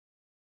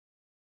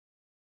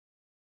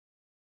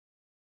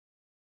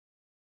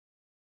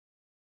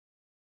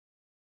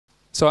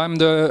So I'm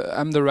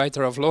the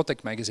writer of Low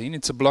Tech magazine.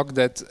 It's a blog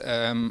that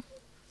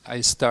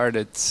I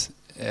started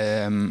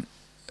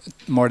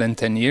more than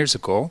 10 years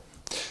ago.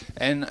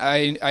 And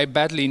I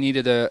badly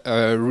needed a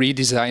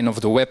redesign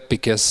of the web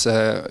because,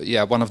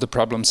 yeah, one of the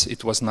problems,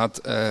 it was not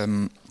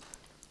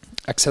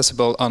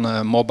accessible on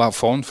a mobile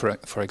phone,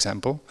 for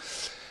example.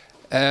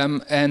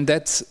 And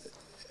that's,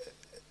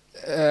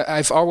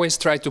 I've always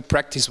tried to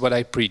practice what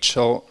I preach.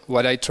 So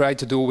what I try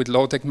to do with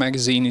Low Tech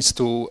magazine is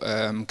to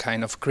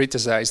kind of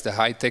criticize the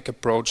high-tech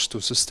approach to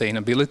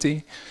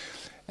sustainability.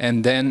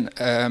 And then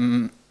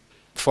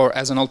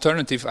as an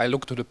alternative, I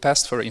look to the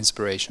past for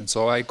inspiration.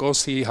 So I go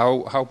see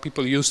how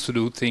people used to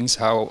do things,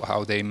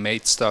 how they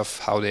made stuff,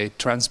 how they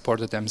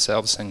transported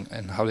themselves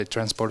and how they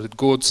transported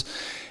goods.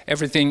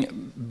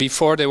 Everything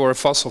before they were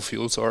fossil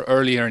fuels or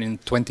earlier in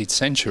the 20th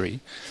century.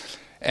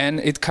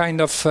 And it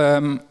kind of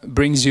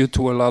brings you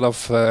to a lot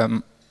of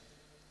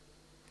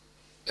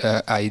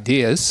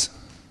ideas.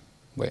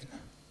 Wait.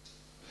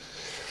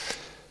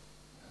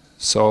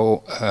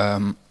 So,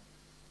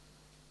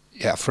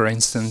 yeah, for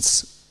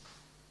instance,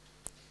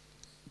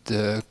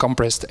 the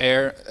compressed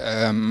air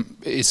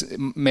is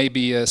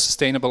maybe a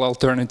sustainable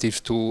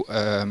alternative to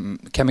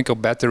chemical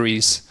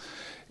batteries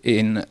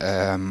in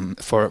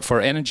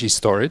for energy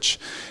storage.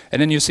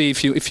 And then you see,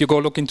 if you go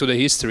look into the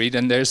history,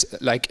 then there's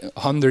like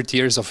 100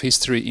 years of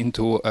history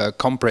into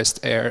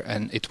compressed air,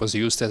 and it was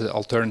used as an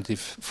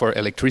alternative for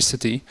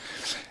electricity.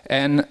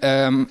 And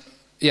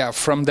yeah,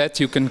 from that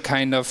you can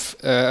kind of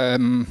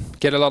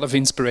get a lot of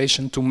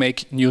inspiration to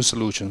make new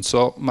solutions.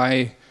 So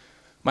my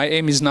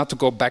aim is not to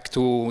go back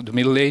to the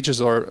Middle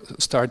Ages or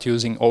start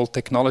using old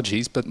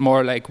technologies, but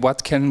more like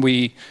what can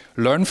we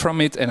learn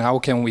from it and how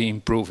can we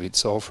improve it.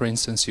 So for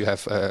instance, you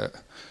have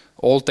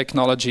old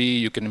technology,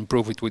 you can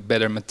improve it with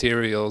better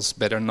materials,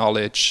 better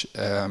knowledge.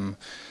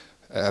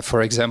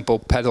 For example,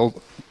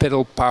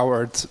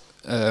 pedal-powered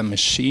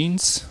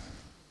machines.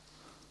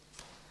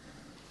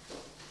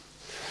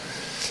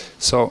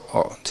 So,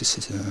 oh, this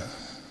is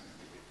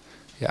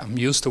yeah, I'm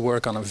used to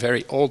work on a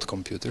very old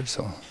computer,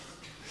 so.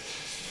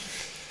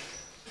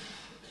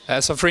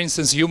 So, for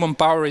instance, human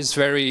power is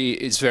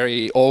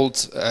very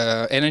old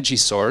energy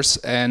source,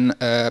 and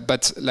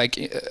but like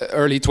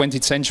early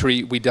 20th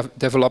century, we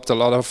developed a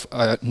lot of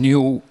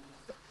new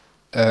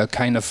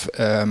kind of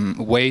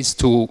ways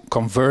to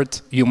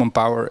convert human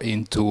power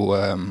into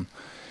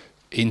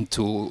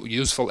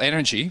useful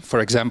energy. For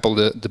example,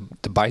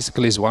 the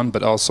bicycle is one,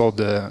 but also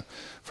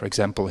for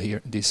example,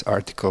 here this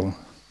article,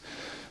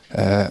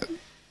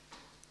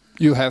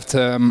 you have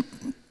the.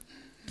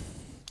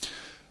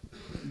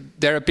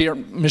 There appear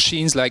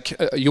machines like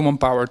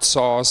human-powered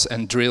saws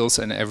and drills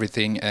and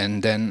everything,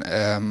 and then,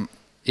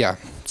 yeah,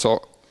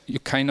 so you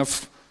kind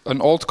of,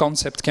 an old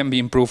concept can be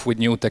improved with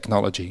new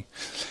technology.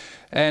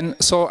 And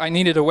so I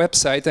needed a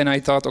website, and I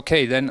thought,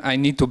 okay, then I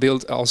need to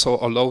build also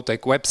a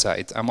low-tech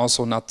website. I'm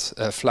also not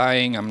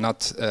flying, I'm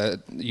not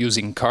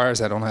using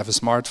cars, I don't have a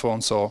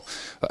smartphone, so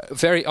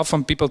very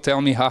often people tell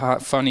me, haha,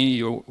 funny,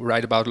 you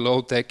write about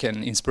low-tech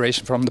and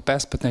inspiration from the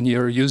past, but then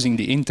you're using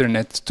the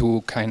internet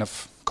to kind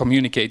of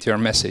communicate your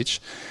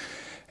message.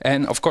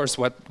 And of course,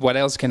 what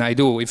else can I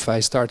do if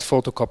I start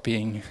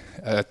photocopying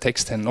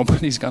text and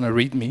nobody's gonna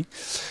read me?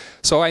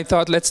 So I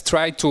thought, let's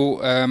try to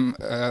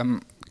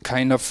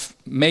kind of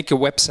make a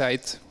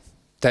website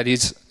that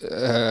is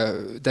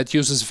that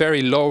uses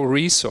very low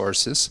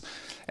resources,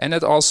 and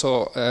that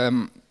also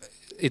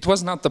it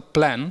was not the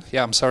plan.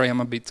 Yeah, I'm sorry,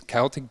 I'm a bit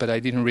chaotic, but I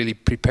didn't really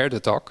prepare the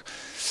talk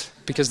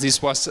because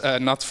this was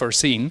not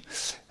foreseen.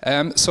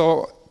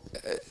 So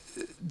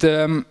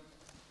the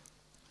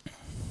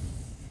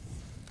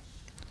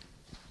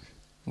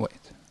wait,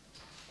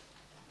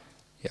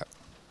 yeah,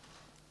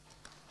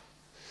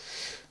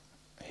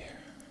 here.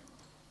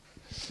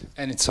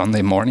 And it's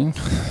Sunday morning.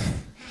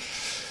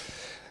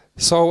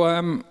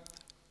 So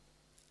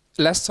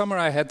last summer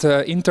I had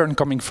an intern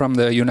coming from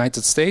the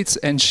United States,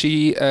 and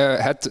she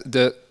had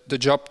the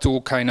job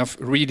to kind of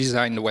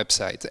redesign the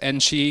website.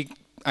 And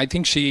I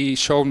think she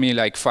showed me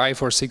like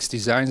 5 or 6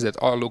 designs that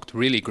all looked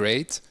really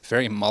great,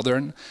 very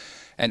modern.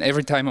 And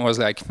every time I was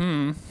like,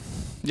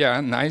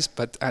 yeah, nice,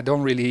 but I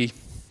don't really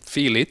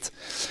feel it.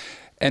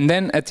 And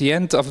then at the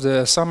end of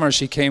the summer,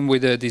 she came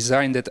with a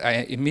design that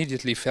I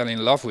immediately fell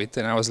in love with.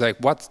 And I was like,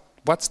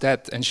 what's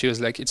that? And she was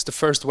like, it's the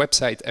first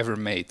website ever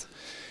made.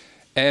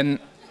 And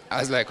I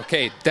was like,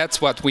 okay, that's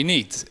what we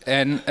need.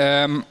 And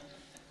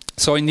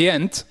so in the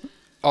end,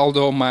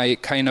 although my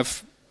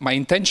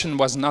intention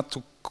was not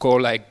to go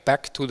like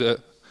back to the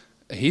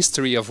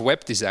history of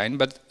web design,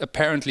 but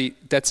apparently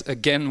that's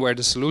again where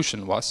the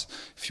solution was.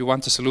 If you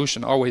want a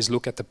solution, always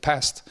look at the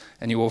past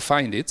and you will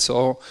find it.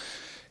 So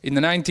in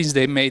the 90s,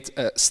 they made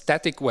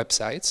static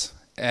websites,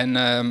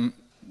 and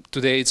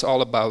today it's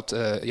all about,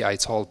 yeah,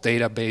 it's all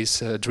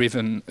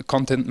database-driven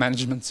content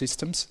management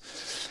systems.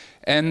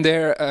 And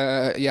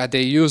yeah,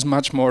 they use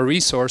much more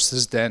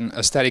resources than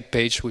a static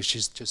page, which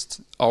is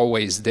just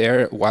always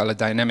there, while a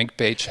dynamic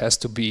page has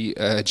to be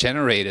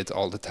generated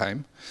all the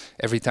time,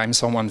 every time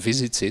someone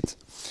visits it.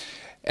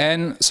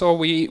 And so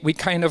we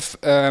kind of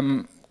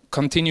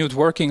continued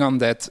working on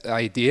that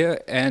idea,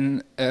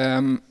 and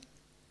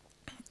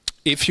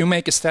if you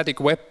make a static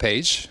web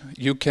page,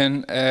 you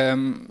can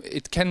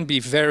it can be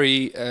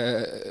very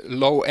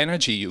low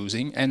energy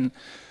using, and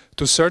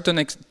to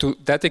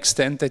that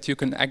extent that you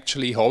can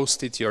actually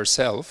host it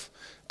yourself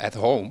at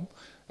home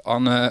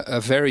on a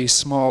very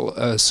small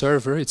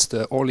server. It's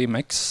the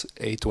Olimex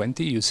A20.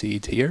 You see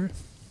it here.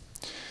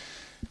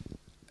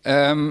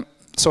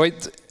 So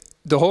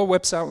the whole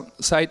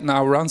website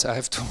now runs. I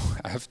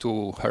have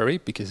to hurry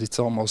because it's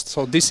almost.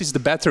 So this is the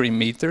battery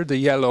meter, the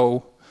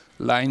yellow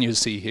line you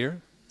see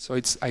here. So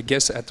it's, I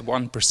guess, at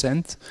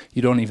 1%.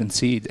 You don't even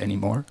see it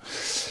anymore.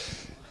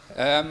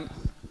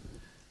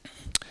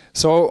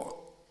 So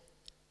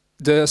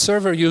the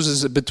server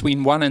uses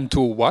between 1 and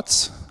 2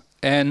 watts,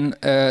 and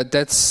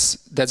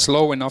that's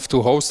low enough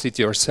to host it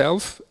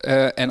yourself.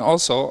 And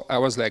also, I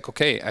was like,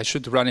 okay, I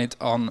should run it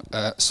on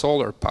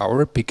solar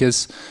power,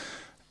 because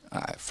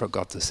I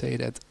forgot to say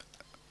that.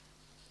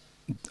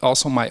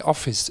 Also, my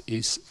office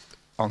is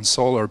on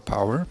solar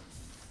power.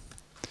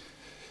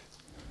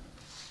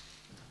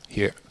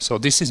 Here. So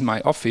this is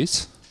my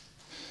office,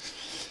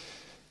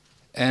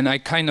 and I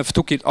kind of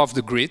took it off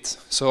the grid.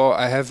 So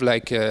I have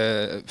like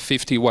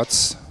 50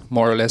 watts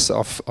more or less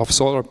of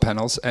solar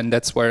panels, and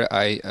that's where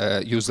I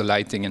use the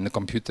lighting in the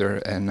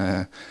computer,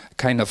 and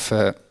kind of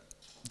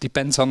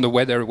depends on the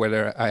weather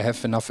whether I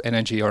have enough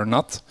energy or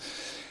not.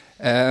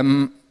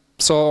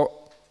 So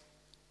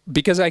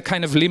because I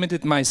kind of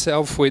limited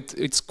myself with,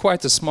 it's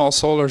quite a small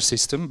solar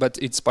system, but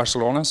it's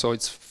Barcelona, so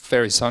it's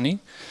very sunny.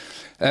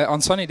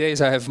 On sunny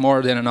days, I have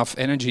more than enough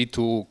energy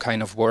to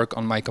kind of work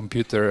on my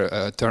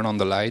computer, turn on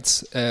the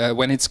lights.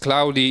 When it's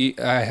cloudy,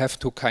 I have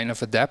to kind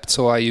of adapt,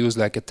 so I use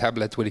like a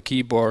tablet with a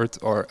keyboard,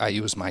 or I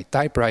use my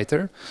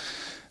typewriter,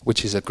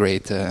 which is a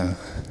great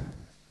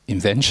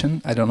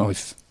invention. I don't know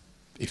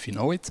if you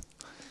know it.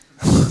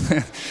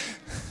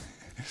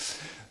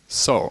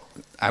 So,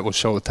 I will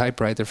show a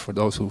typewriter for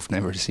those who've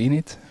never seen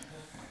it.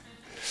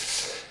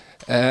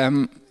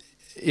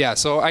 Yeah,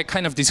 so I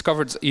kind of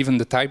discovered even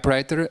the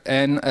typewriter,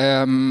 and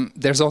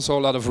there's also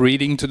a lot of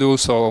reading to do.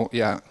 So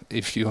yeah,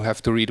 if you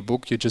have to read a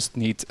book, you just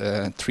need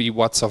 3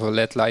 watts of a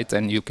LED light,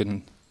 and you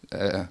can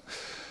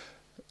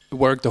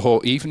work the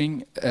whole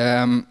evening.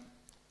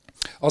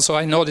 Also,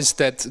 I noticed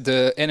that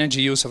the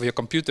energy use of your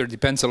computer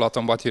depends a lot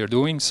on what you're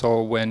doing.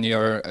 So when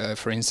you're,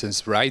 for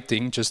instance,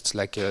 writing, just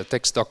like a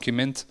text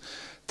document,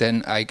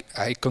 then I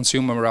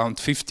consume around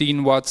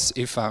 15 watts.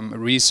 If I'm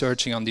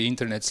researching on the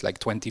internet, it's like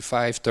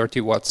 25, 30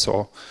 watts.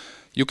 So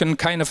you can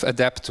kind of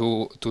adapt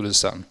to the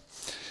sun,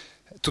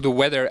 to the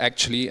weather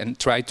actually, and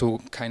try to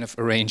kind of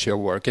arrange your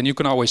work. And you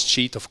can always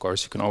cheat, of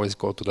course. You can always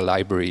go to the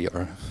library,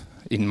 or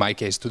in my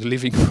case, to the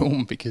living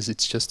room, because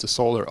it's just a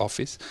solar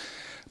office.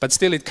 But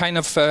still, it kind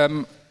of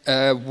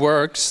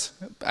works.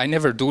 I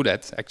never do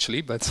that,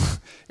 actually, but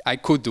I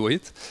could do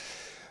it.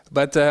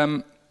 But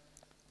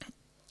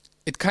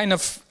it kind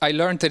of, I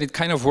learned that it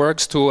kind of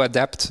works to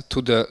adapt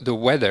to the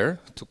weather,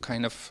 to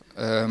kind of,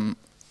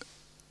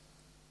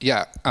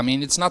 yeah, I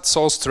mean, it's not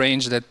so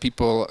strange that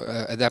people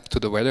adapt to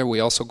the weather. We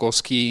also go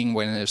skiing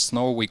when there's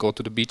snow, we go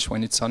to the beach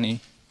when it's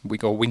sunny, we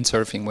go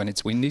windsurfing when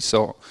it's windy.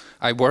 So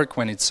I work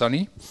when it's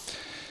sunny,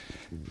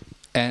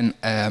 and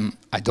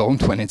I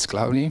don't when it's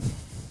cloudy.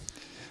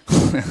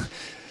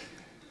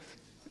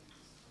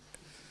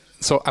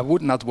 So I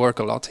would not work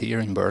a lot here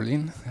in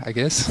Berlin, I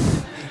guess.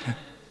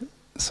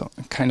 So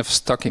I'm kind of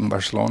stuck in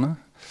Barcelona.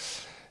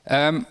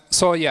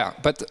 So yeah,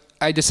 but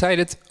I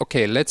decided,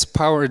 okay, let's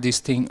power this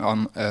thing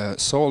on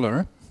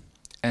solar.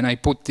 And I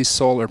put this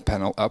solar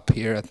panel up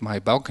here at my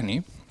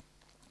balcony.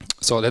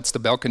 So that's the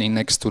balcony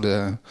next to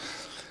the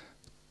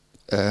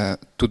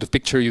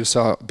picture you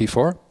saw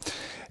before.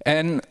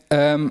 And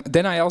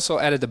then I also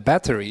added a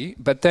battery.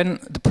 But then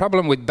the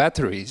problem with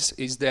batteries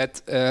is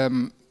that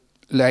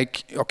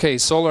like, okay,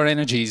 solar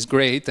energy is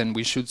great, and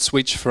we should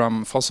switch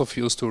from fossil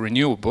fuels to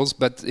renewables,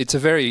 but it's a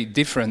very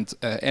different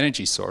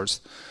energy source.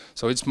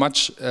 So it's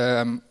much,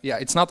 yeah,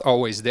 it's not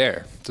always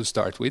there to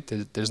start with.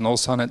 There's no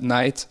sun at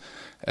night.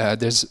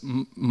 There's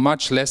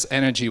much less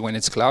energy when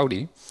it's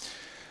cloudy.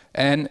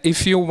 And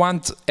if you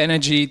want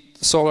energy,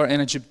 solar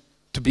energy,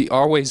 to be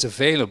always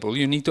available,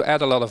 you need to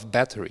add a lot of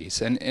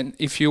batteries. And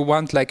if you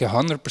want like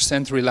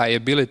 100%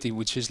 reliability,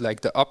 which is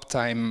like the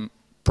uptime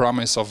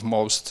promise of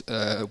most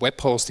web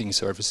hosting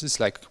services,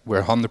 like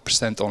we're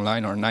 100%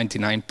 online or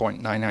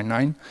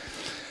 99.999,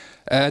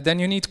 then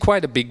you need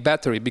quite a big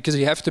battery, because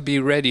you have to be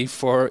ready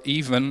for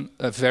even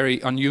a very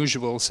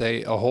unusual,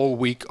 say, a whole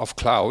week of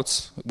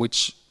clouds,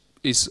 which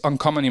is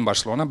uncommon in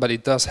Barcelona, but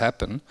it does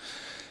happen.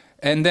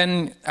 And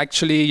then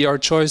actually your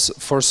choice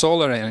for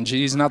solar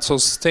energy is not so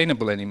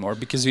sustainable anymore,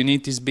 because you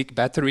need this big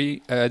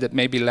battery that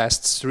maybe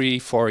lasts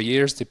 3-4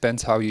 years,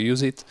 depends how you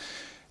use it.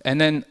 And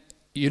then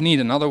you need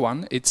another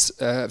one. It's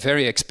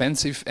very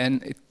expensive,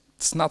 and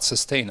it's not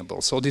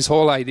sustainable. So this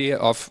whole idea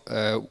of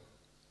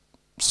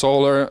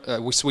solar,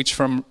 we switch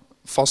from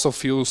fossil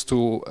fuels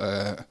to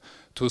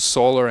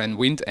solar and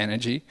wind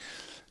energy.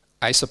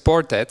 I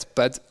support that,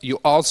 but you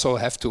also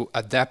have to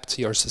adapt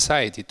your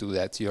society to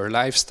that. Your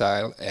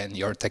lifestyle and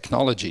your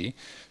technology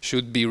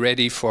should be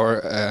ready for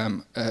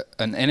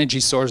an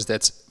energy source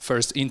that's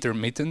first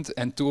intermittent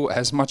and two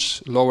has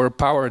much lower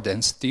power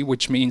density,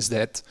 which means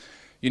that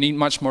you need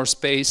much more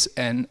space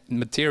and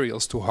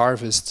materials to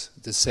harvest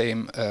the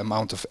same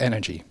amount of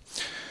energy.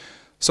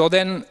 So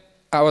then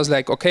I was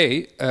like,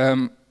 okay,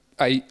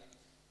 I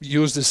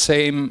use the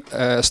same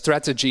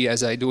strategy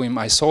as I do in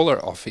my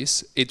solar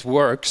office. It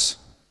works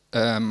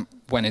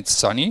when it's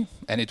sunny,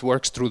 and it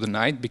works through the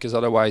night, because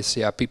otherwise,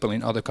 yeah, people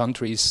in other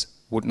countries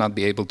would not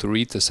be able to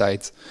read the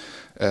site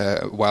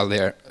while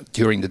they're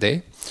during the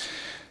day.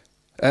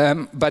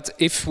 But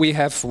if we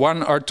have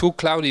 1 or 2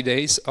 cloudy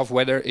days of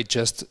weather, it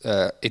just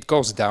it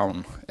goes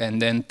down,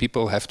 and then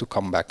people have to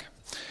come back.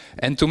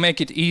 And to make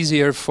it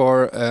easier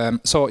for,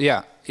 so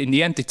yeah, in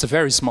the end, it's a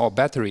very small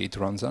battery it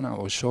runs on. I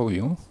will show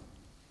you.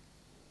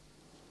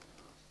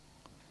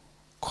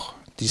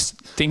 These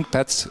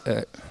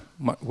ThinkPads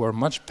were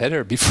much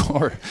better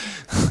before.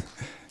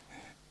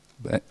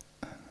 But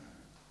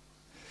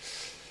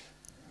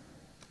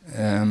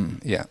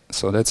yeah,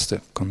 so that's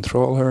the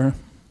controller.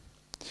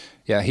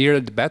 Yeah, here are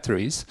the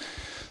batteries.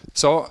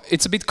 So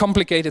it's a bit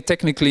complicated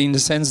technically in the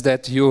sense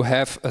that you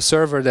have a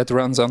server that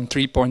runs on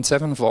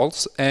 3.7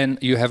 volts and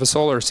you have a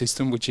solar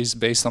system which is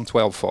based on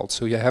 12 volts.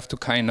 So you have to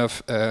kind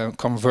of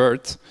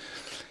convert,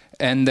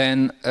 and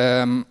then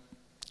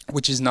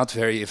which is not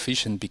very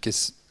efficient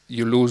because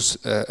you lose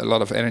a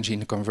lot of energy in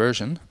the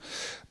conversion.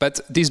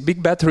 But this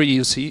big battery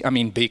you see, I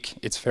mean big,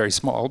 it's very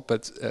small,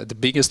 but the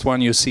biggest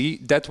one you see,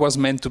 that was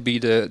meant to be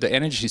the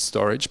energy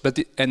storage,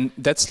 and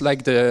that's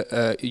like the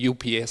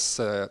UPS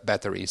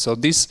battery. So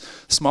this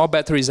small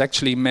battery is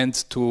actually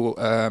meant to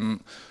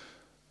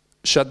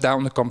shut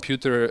down the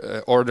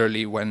computer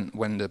orderly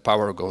when the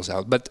power goes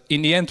out. But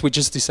in the end, we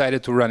just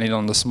decided to run it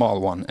on the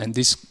small one, and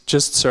this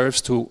just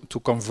serves to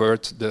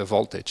convert the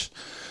voltage.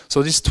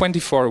 So this is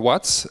 24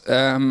 watts.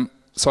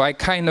 So I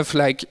kind of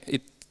like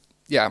it,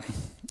 yeah,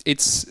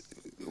 it's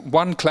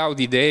one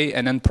cloudy day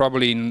and then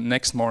probably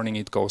next morning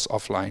it goes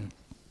offline.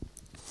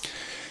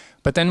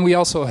 But then we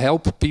also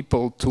help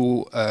people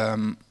to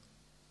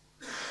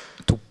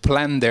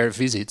plan their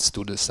visits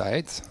to the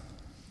site.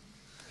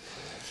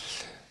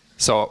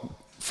 So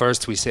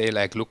first we say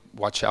like, look,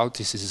 watch out,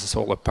 this is a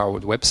solar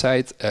powered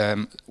website.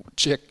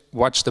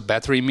 Watch the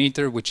battery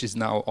meter, which is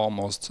now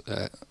almost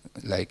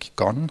like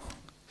gone.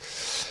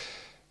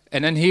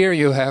 And then here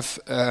you have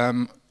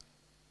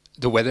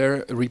the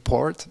weather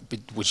report,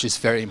 which is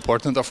very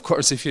important, of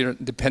course, if you're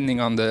depending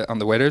on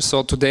the weather.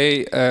 So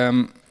today,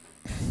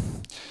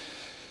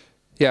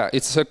 yeah,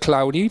 it's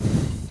cloudy.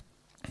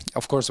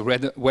 Of course,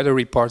 weather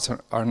reports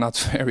are not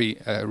very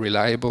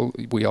reliable.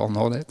 We all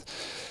know that.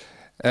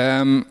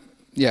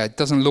 Yeah, it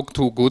doesn't look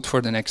too good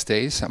for the next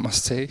days, I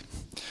must say.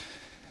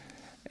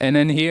 And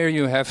then here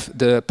you have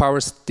the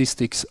power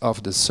statistics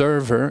of the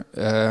server.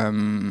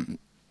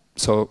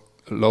 So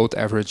load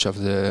average of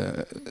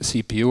the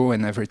CPU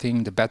and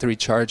everything, the battery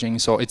charging.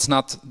 So it's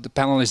not, the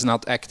panel is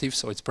not active,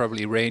 so it's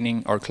probably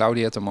raining or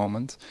cloudy at the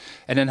moment.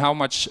 And then how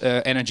much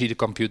energy the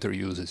computer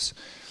uses.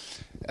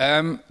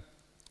 When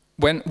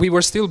we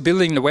were still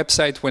building the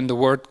website when the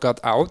word got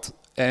out,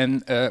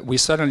 and we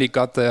suddenly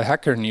got the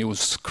Hacker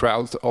News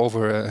crowd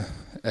over,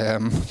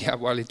 yeah,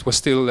 while it was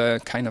still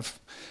kind of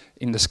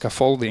in the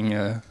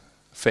scaffolding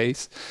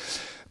phase.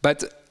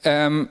 But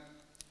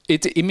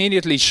it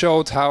immediately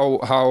showed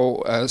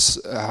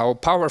how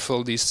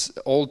powerful this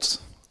old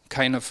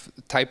kind of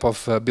type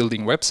of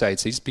building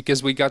websites is,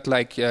 because we got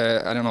like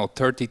I don't know,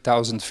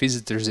 30,000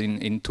 visitors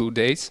in 2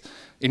 days,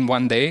 in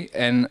 1 day,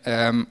 and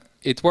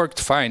it worked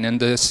fine. And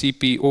the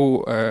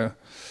CPU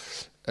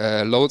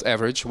load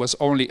average was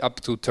only up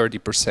to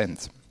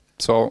 30%.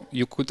 So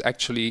you could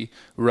actually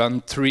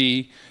run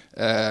 3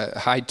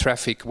 high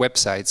traffic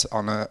websites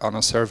on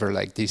a server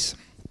like this.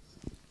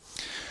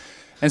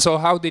 And so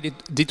how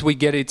did we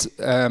get it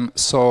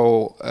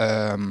so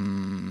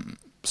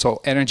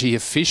energy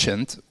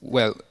efficient?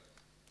 Well,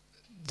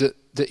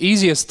 the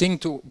easiest thing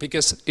to,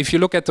 because if you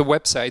look at the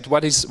website,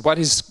 what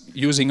is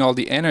using all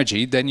the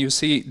energy, then you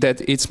see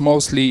that it's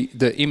mostly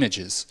the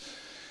images.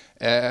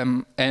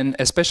 And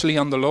especially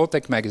on the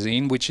Low-Tech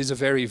magazine, which is a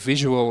very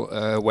visual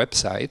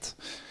website,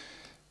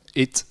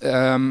 it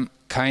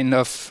kind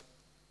of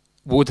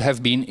would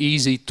have been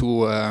easy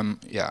to,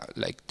 yeah,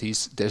 like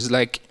these, there's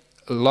like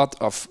a lot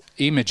of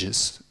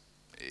images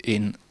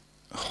in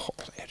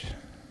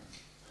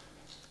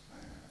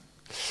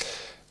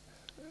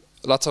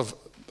lots of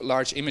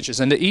large images,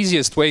 and the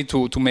easiest way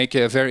to make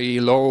a very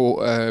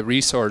low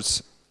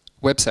resource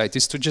website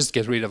is to just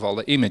get rid of all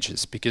the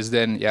images, because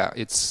then, yeah,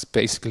 it's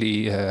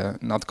basically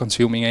not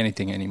consuming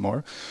anything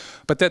anymore.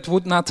 But that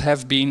would not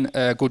have been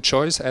a good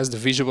choice, as the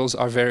visuals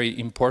are a very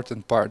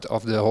important part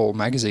of the whole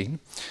magazine.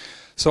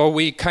 So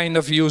we kind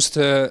of used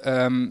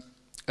a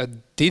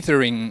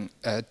dithering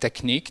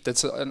technique.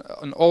 That's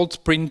an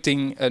old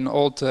printing,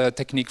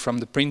 technique from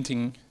the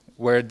printing,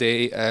 where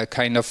they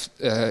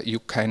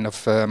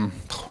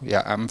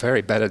yeah, I'm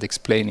very bad at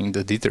explaining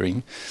the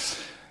dithering.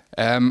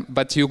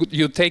 But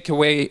you take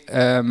away,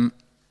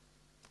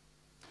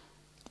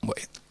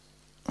 wait,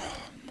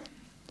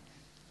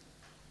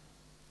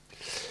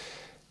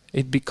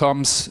 it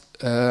becomes,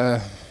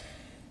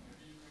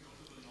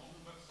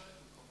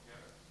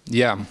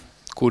 yeah,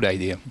 good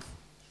idea.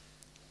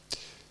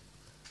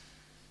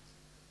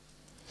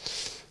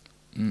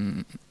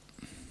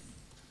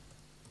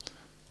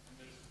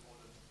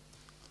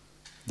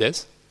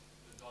 This?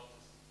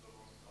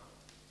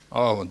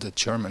 Oh, the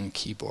German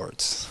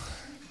keyboards.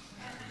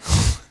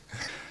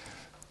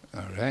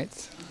 All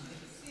right.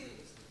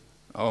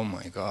 Oh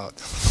my God.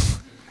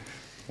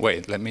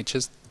 Wait, let me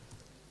just.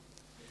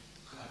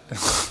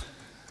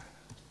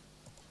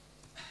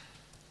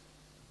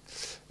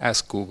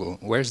 Ask Google.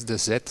 Where's the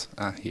Z?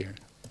 Ah, here.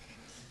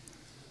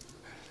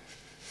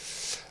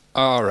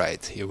 All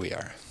right, here we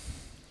are.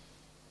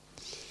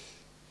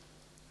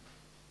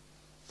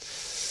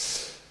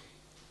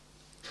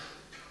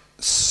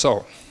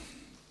 So,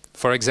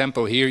 for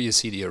example, here you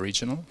see the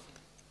original.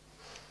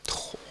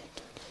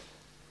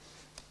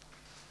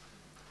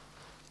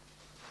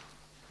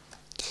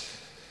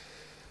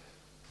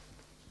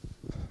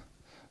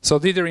 So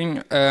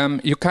dithering,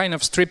 you kind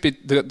of strip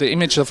it, the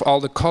image of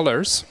all the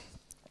colors,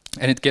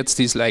 and it gets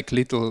these like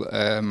little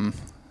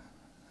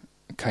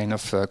kind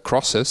of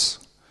crosses.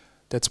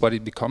 That's what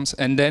it becomes.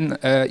 And then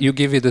you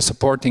give it a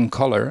supporting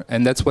color,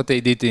 and that's what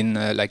they did in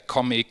like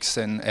comics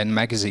and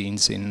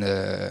magazines in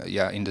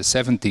in the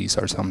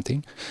 70s or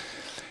something.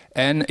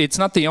 And it's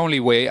not the only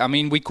way. I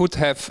mean, we could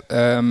have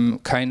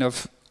kind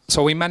of,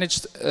 so we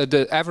managed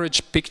the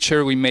average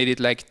picture, we made it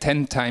like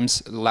 10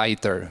 times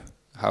lighter.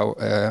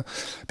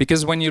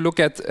 Because when you look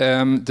at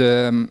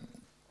the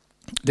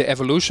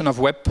evolution of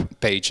web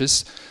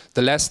pages,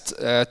 the last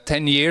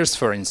 10 years,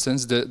 for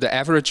instance, the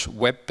average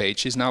web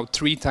page is now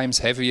 3 times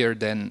heavier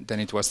than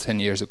it was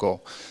 10 years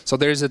ago. So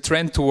there is a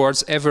trend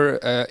towards ever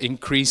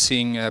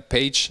increasing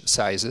page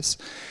sizes.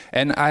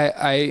 And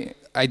I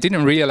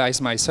didn't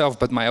realize myself,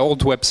 but my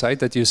old website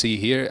that you see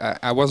here,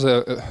 I was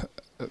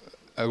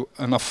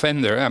an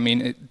offender. I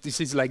mean,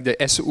 this is like the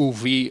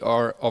SUV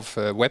of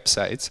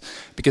websites,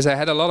 because I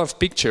had a lot of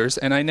pictures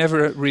and I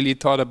never really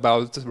thought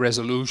about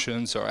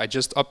resolutions, or I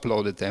just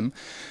uploaded them.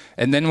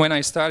 And then when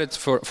I started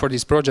for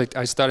this project,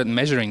 I started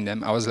measuring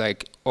them. I was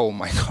like, oh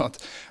my God,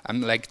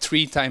 I'm like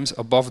 3 times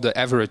above the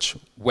average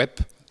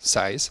web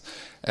size.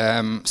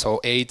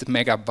 So 8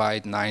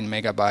 megabyte, 9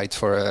 megabyte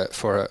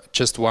for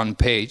just one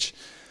page.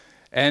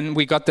 And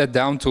we got that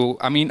down to,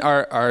 I mean,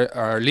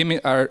 our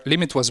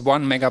limit was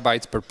 1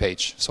 megabyte per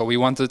page. So we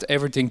wanted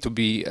everything to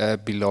be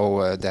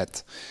below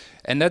that.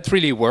 And that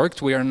really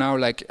worked. We are now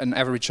like an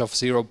average of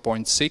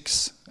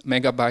 0.6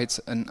 megabytes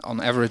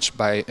on average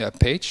by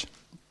page.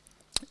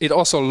 It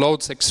also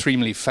loads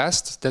extremely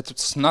fast.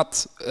 That's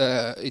not,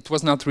 it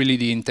was not really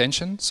the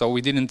intention. So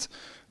we didn't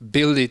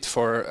build it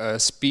for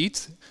speed.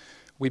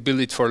 We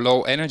build it for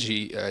low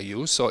energy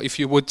use. So if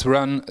you would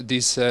run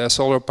this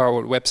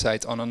solar-powered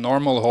website on a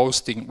normal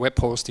web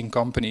hosting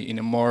company in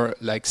a more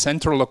like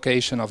central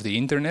location of the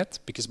internet,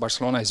 because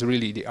Barcelona is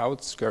really the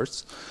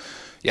outskirts,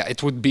 yeah,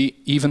 it would be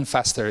even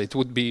faster. It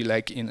would be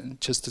like in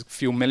just a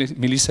few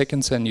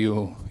milliseconds and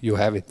you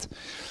have it.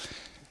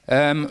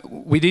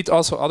 We did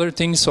also other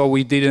things. So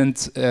we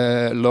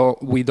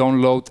we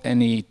don't load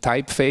any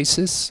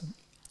typefaces.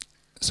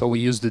 So we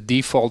use the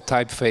default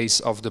typeface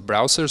of the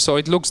browser. So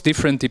it looks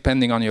different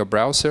depending on your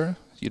browser.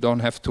 You don't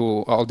have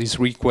to all these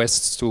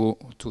requests to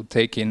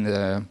take in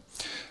the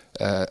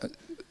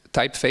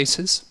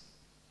typefaces.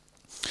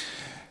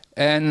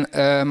 And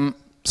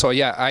so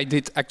yeah, I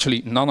did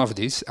actually none of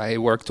this. I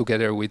worked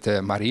together with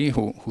Marie,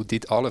 who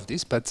did all of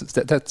this. But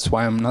that's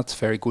why I'm not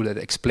very good at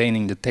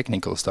explaining the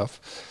technical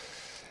stuff.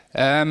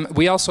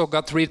 We also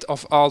got rid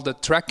of all the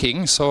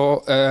tracking.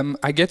 So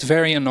I get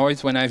very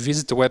annoyed when I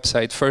visit the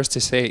website. First they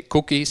say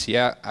cookies,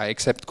 yeah, I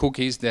accept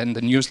cookies. Then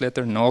the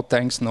newsletter, no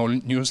thanks, no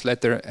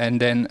newsletter.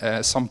 And then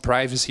some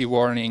privacy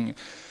warning.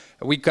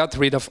 We got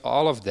rid of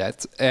all of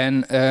that.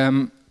 And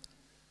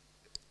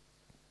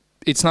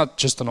it's not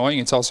just annoying,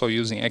 it's also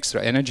using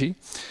extra energy.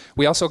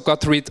 We also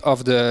got rid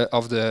of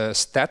the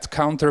stat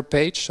counter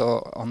page.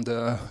 So on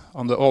the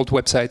old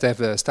website I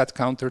have a stat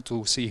counter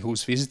to see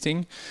who's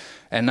visiting.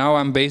 And now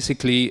I'm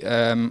basically,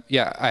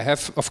 yeah, I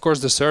have, of course,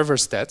 the server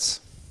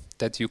stats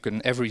that you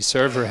can, every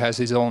server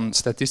has its own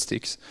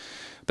statistics.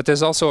 But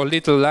there's also a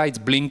little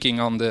light blinking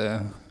on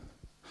the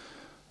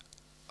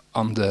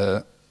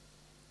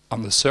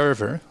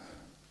server.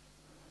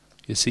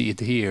 You see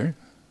it here.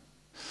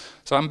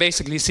 So I'm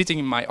basically sitting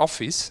in my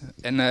office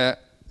and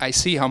I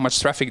see how much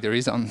traffic there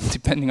is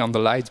depending on the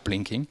light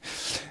blinking.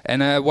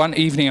 And one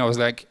evening I was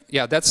like,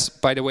 yeah, that's,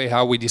 by the way,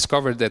 how we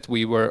discovered that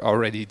we were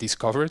already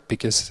discovered,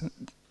 because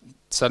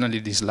suddenly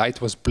this light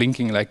was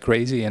blinking like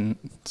crazy and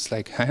it's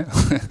like, huh?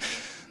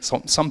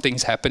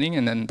 Something's happening,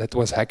 and then that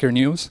was hacker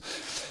news.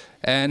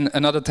 And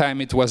another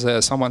time it was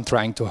someone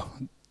trying to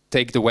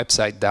take the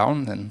website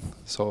down, and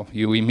so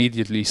you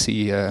immediately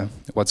see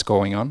what's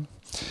going on.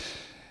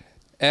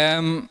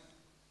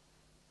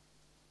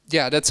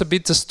 yeah, that's a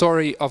bit the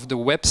story of the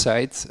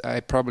website. I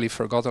probably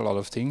forgot a lot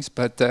of things,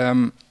 but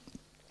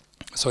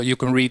so you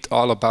can read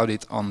all about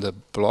it on the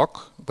blog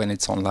when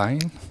it's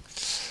online.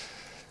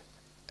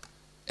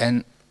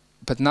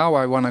 But now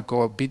I want to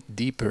go a bit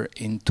deeper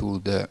into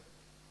the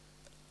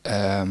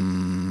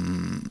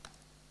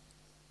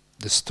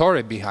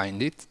story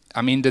behind it.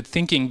 I mean, the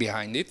thinking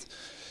behind it.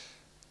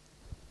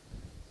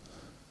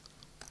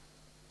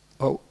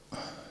 Oh,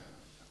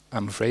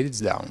 I'm afraid it's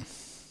down.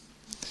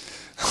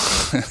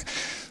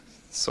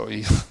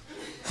 Sorry.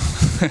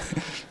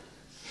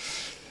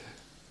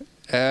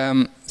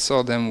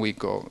 So then we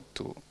go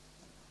to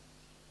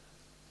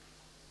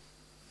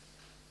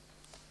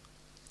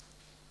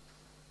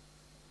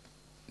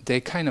they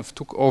kind of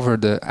took over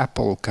the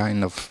Apple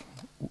kind of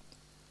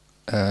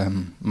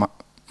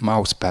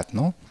mouse pad,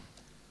 no?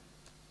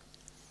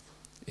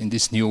 In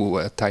this new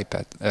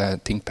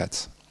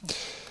ThinkPads.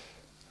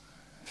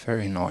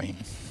 Very annoying.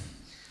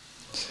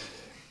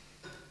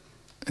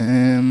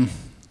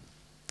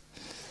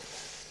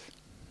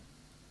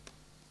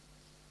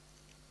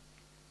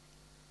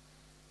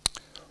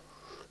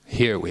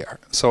 Here we are.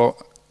 So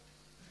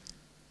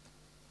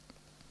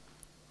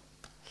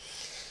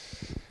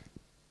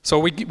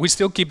we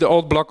still keep the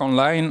old blog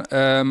online.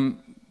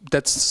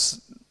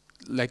 That's,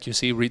 like you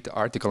see, read the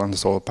article on the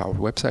Solar Power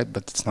website,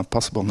 but it's not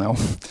possible now.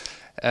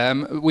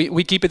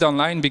 We keep it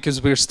online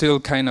because we're still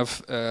kind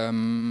of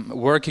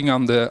working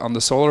on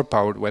the solar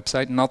powered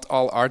website. Not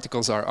all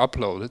articles are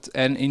uploaded,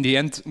 and in the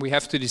end we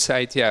have to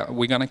decide, yeah,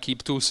 we're gonna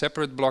keep two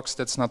separate blogs.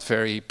 That's not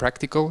very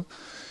practical.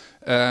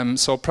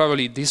 So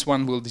probably this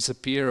one will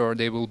disappear, or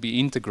they will be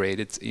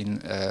integrated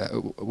in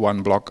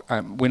one blog.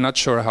 We're not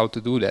sure how to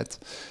do that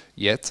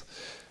yet.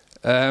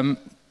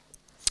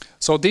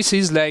 So this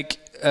is like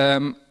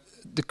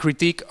the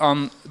critique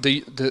on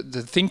the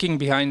thinking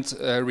behind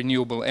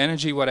renewable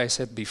energy, what I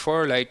said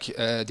before, like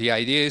the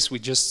idea is we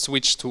just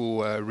switch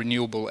to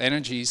renewable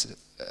energies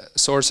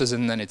sources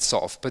and then it's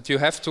solved. But you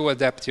have to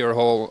adapt your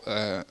whole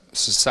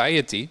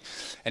society.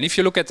 And if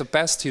you look at the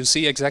past, you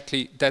see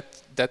exactly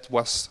that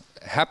was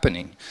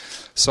happening.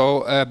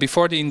 So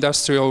before the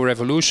Industrial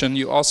Revolution,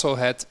 you also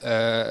had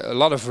a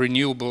lot of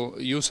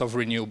use of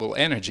renewable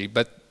energy,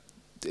 but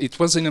it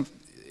was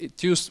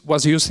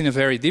used in a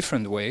very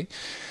different way.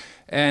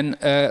 And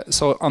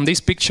so on this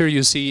picture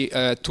you see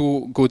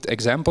two good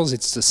examples.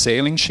 It's the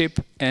sailing ship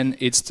and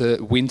it's the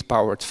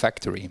wind-powered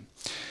factory.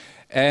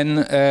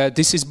 And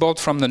this is both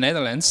from the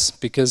Netherlands,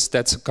 because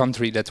that's a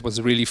country that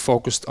was really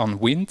focused on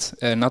wind,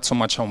 not so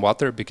much on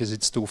water because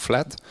it's too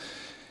flat.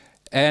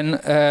 And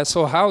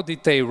so how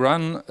did they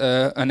run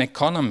an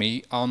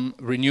economy on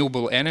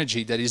renewable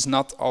energy that is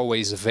not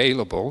always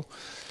available?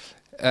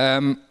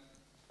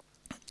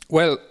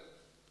 Well,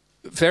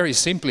 very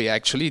simply,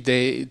 actually,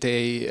 they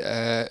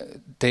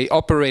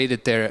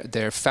operated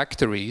their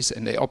factories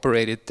and they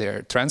operated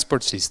their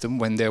transport system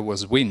when there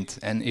was wind.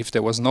 And if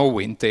there was no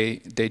wind,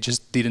 they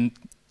just didn't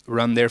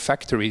run their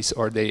factories,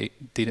 or they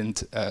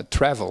didn't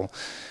travel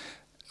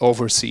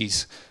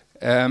overseas.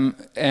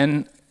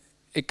 And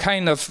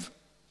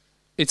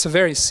it's a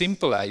very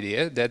simple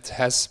idea that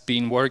has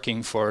been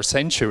working for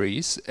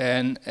centuries.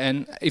 And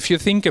if you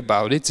think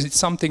about it, it's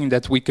something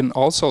that we can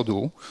also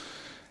do.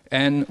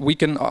 And we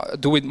can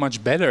do it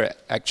much better,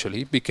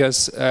 actually,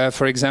 because,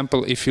 for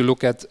example, if you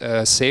look at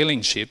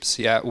sailing ships,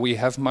 yeah, we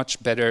have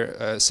much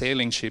better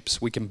sailing ships.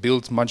 We can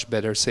build much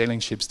better sailing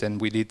ships than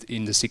we did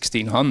in the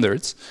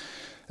 1600s.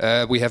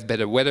 We have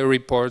better weather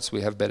reports.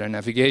 We have better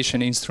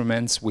navigation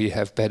instruments. We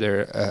have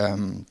better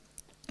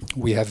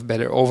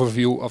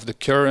overview of the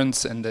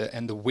currents and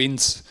the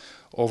winds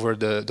over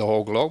the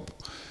whole globe.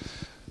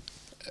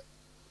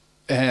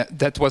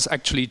 That was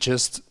actually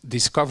just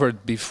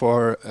discovered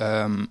before.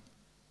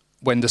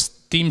 When the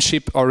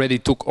steamship already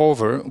took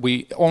over,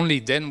 we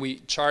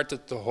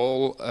charted the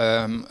whole,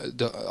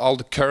 all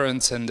the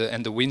currents and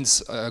the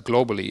winds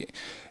globally,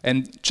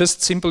 and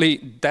just simply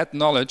that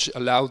knowledge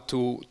allowed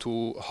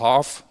to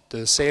halve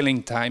the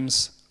sailing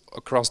times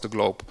across the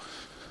globe.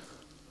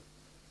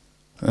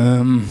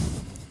 Yeah,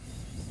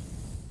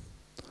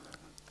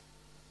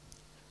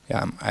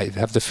 I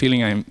have the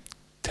feeling I'm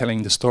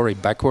telling the story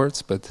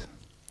backwards, but.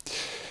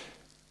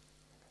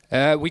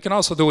 We can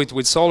also do it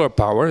with solar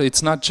power.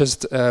 It's not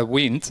just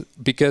wind,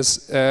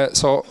 because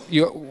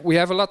we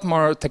have a lot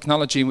more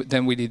technology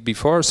than we did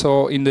before.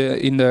 So in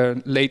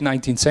the late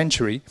 19th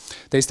century,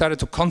 they started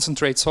to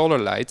concentrate solar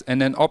light and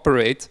then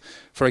operate.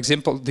 For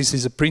example, this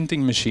is a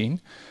printing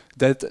machine,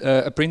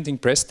 a printing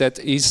press that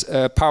is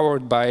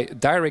powered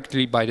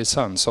directly by the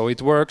sun. So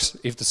it works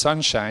if the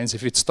sun shines.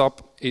 If it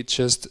stops, it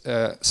just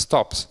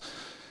stops.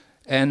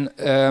 And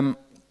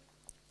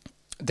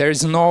there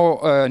is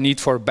no need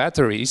for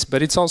batteries,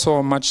 but it's also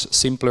a much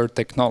simpler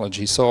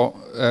technology. So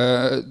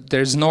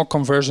there's no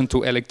conversion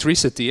to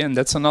electricity, and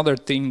that's another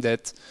thing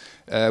that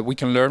we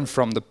can learn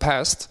from the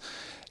past,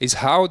 is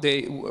how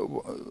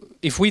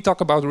if we talk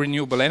about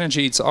renewable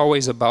energy, it's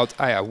always about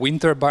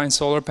wind turbines,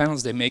 solar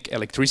panels, they make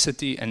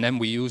electricity, and then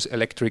we use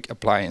electric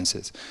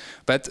appliances.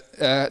 But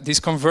this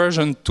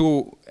conversion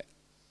to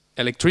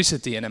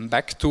electricity and then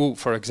back to,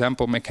 for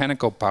example,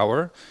 mechanical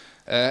power,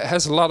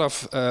 has a lot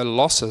of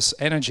losses,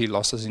 energy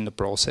losses in the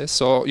process.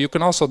 So you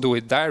can also do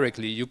it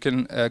directly. You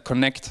can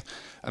connect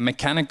a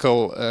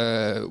mechanical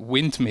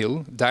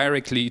windmill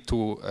directly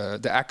to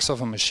the axe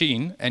of a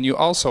machine, and you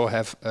also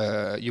have,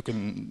 you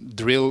can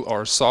drill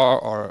or saw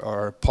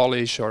or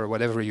polish or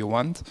whatever you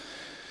want.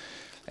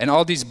 And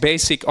all these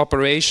basic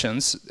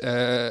operations,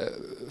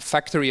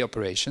 factory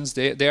operations,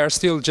 they are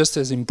still just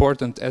as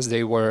important as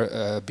they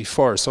were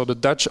before. So the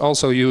Dutch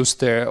also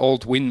used their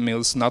old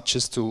windmills not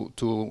just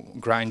to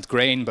grind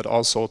grain, but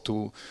also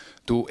to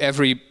do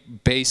every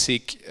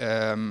basic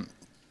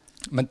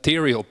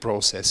material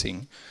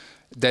processing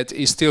that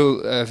is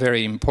still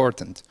very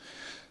important.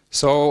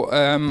 So,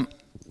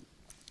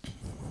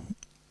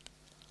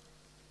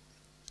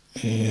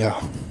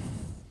 yeah,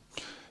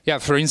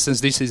 for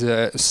instance, this is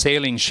a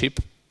sailing ship.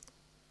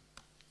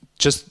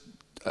 Just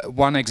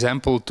one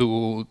example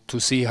to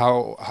see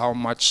how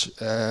much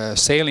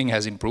sailing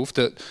has improved.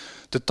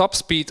 The top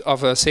speed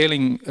of a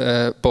sailing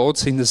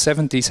boats in the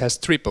 70s has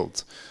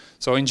tripled.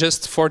 So in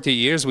just 40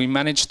 years, we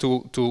managed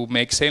to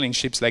make sailing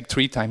ships like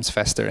 3 times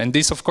faster. And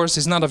this, of course,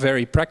 is not a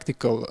very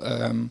practical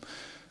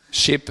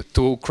ship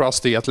to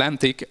cross the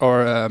Atlantic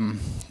or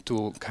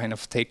to kind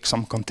of take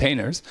some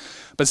containers.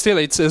 But still,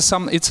 it's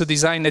a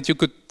design that you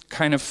could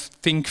kind of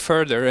think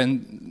further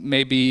and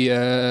maybe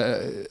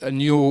a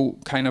new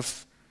kind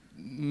of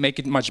make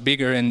it much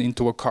bigger and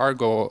into a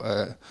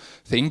cargo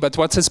thing. But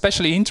what's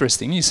especially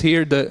interesting is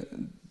here the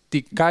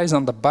guys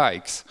on the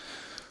bikes.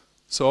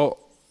 So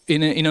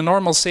in a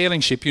normal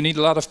sailing ship, you need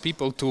a lot of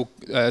people to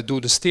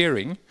do the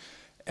steering.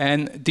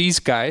 And these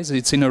guys,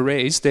 it's in a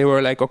race, they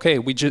were like, okay,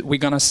 we're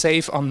gonna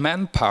save on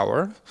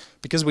manpower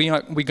because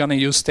we're gonna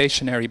use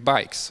stationary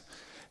bikes.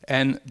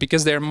 And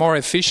because they're more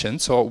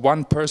efficient, so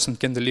one person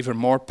can deliver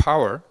more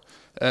power,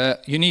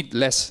 you need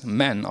less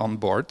men on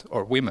board,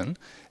 or women,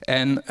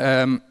 and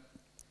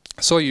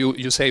so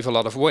you save a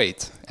lot of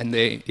weight. And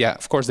they, yeah,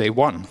 of course they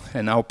won.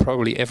 And now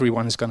probably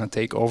everyone is going to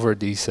take over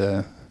this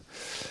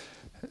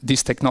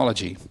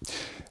technology.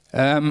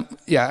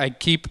 Yeah, I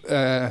keep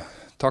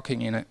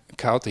talking in a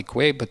chaotic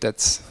way, but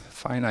that's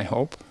fine, I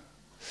hope.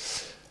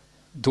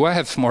 Do I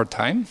have more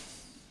time?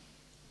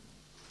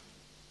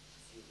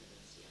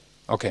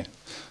 Okay.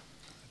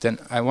 Then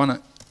I want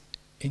to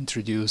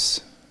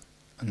introduce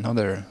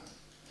another.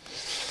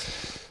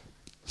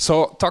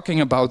 So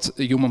talking about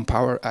human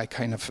power, I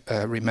kind of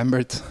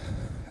remembered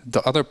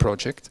the other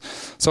project.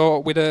 So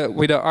with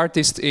an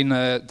artist in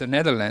the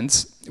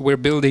Netherlands, we're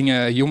building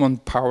a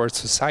human-powered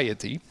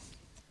society.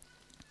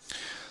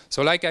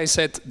 So like I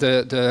said,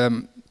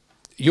 the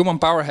human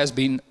power has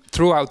been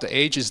throughout the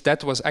ages,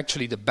 that was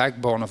actually the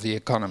backbone of the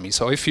economy.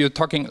 So if you're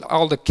talking,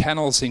 all the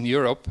canals in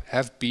Europe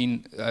have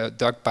been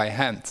dug by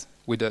hand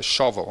with a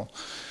shovel.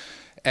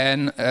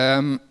 And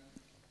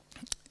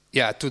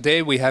yeah,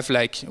 today we have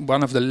like,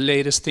 one of the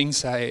latest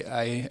things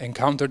I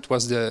encountered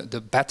was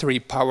the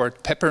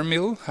battery-powered pepper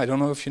mill. I don't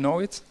know if you know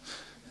it.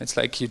 It's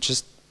like you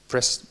just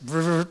press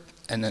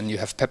and then you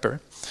have pepper.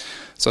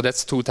 So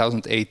that's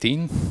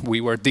 2018.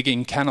 We were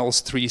digging canals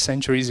 3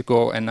 centuries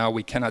ago, and now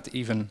we cannot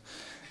even...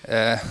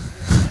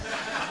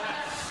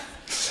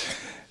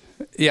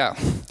 yeah,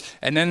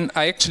 and then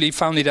I actually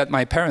found it at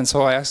my parents,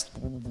 so I asked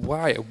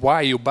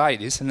why you buy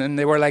this, and then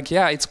they were like,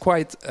 yeah, it's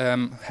quite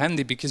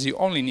handy because you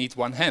only need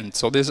one hand,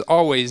 so there's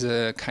always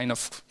a kind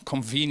of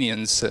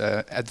convenience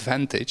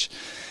advantage.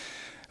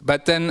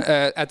 But then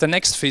at the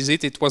next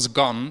visit it was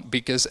gone,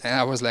 because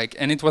I was like,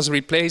 and it was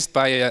replaced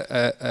by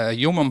a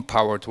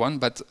human-powered one,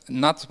 but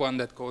not one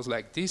that goes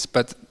like this,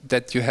 but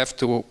that you have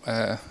to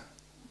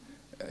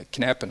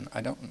knappen.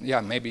 I don't,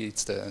 yeah, maybe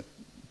it's the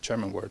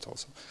German word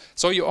also.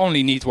 So you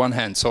only need one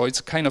hand. So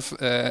it's kind of,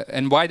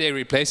 and why they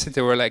replaced it,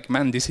 they were like,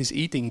 man, this is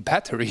eating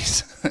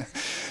batteries.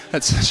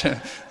 That's such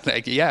a,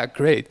 like, yeah,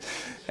 great.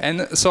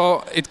 And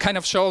so it kind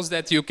of shows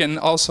that you can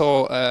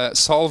also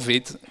solve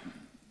it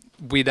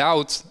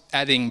without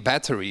adding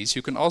batteries.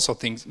 You can also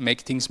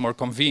make things more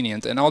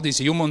convenient. And all this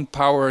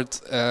human-powered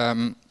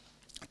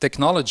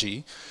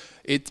technology,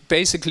 it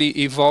basically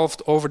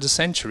evolved over the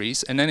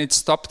centuries, and then it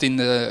stopped in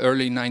the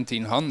early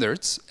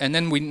 1900s, and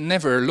then we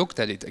never looked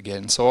at it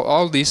again. So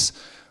all this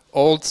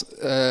old,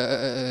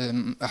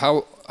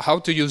 how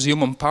to use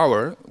human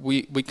power,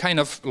 we kind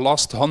of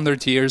lost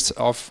 100 years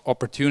of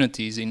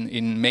opportunities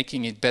in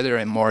making it better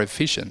and more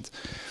efficient.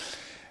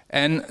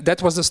 And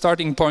that was the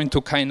starting point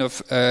to kind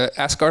of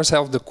ask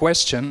ourselves the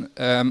question,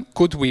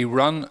 could we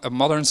run a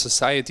modern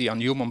society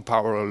on human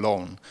power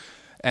alone?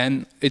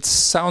 And it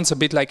sounds a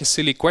bit like a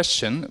silly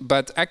question,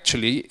 but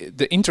actually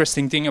the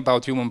interesting thing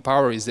about human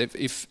power is that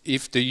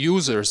if the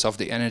users of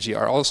the energy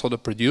are also the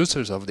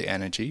producers of the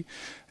energy,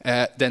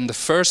 then the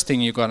first thing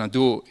you're gonna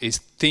do is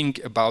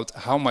think about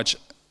how much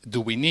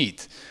do we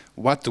need?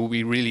 What do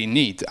we really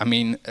need? I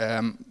mean,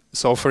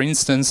 so for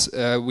instance,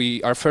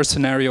 our first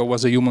scenario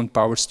was a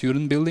human-powered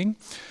student building.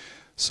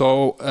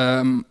 So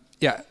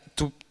yeah,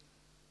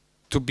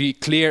 to be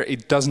clear,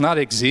 it does not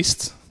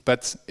exist.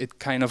 But it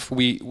kind of,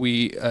 we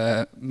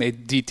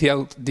made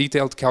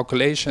detailed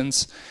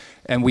calculations,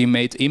 and we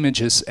made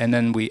images, and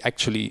then we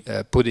actually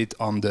put it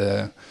on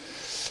the,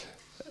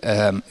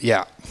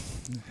 yeah.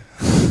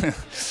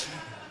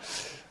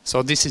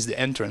 So this is the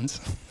entrance.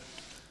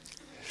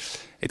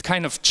 It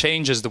kind of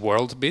changes the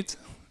world a bit,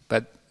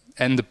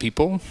 and the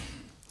people.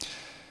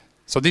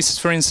 So this is,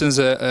 for instance,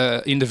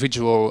 an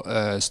individual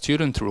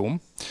student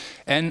room.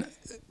 And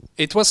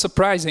it was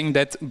surprising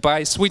that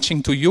by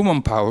switching to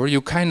human power,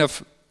 you kind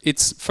of,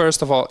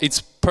 first of all,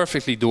 it's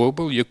perfectly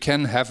doable. You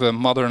can have a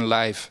modern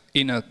life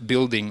in a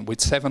building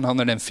with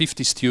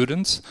 750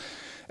 students,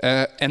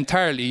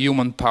 entirely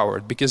human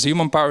powered, because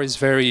human power is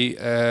very,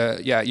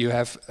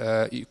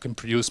 you can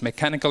produce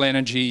mechanical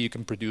energy, you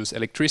can produce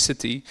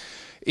electricity.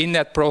 In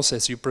that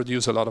process, you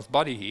produce a lot of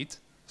body heat.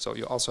 So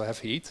you also have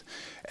heat,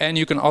 and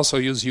you can also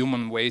use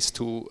human waste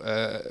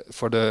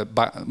for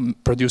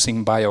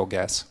producing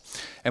biogas.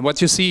 And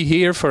what you see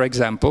here, for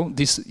example,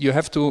 you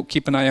have to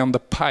keep an eye on the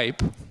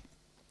pipe.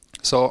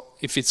 So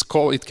if it's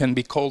cold, it can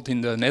be cold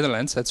in the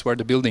Netherlands. That's where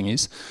the building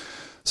is.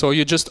 So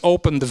you just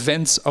open the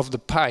vents of the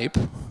pipe,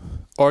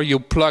 or you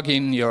plug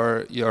in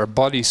your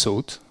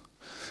bodysuit,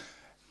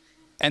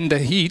 and the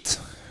heat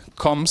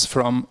comes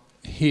from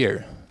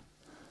here.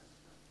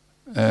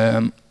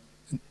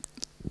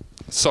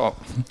 So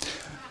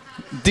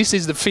this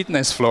is the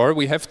fitness floor.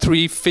 We have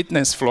 3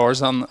 fitness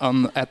floors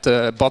at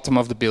the bottom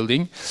of the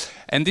building.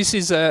 And this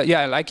is,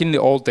 like in the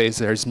old days,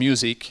 there's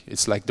music.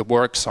 It's like the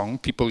work song.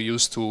 People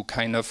used to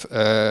kind of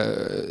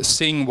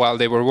sing while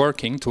they were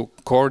working to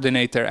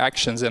coordinate their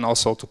actions and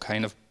also to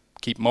kind of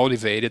keep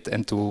motivated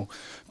and to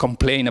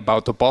complain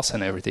about the boss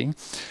and everything.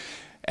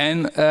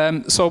 And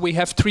so we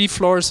have 3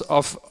 floors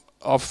of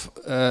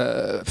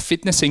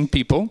fitnessing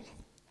people.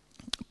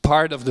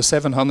 Part of the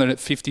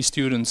 750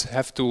 students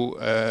have to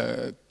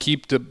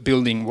keep the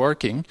building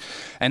working,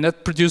 and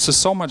that produces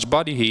so much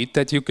body heat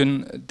that you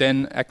can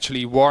then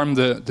actually warm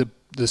the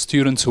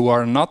students who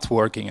are not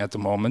working at the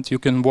moment. You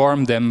can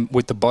warm them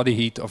with the body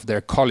heat of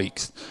their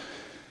colleagues.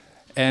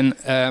 And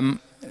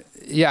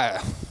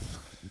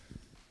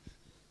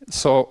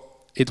so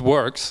it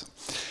works.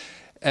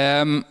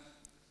 But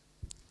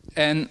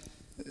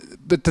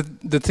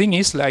the thing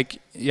is, like,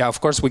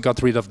 of course we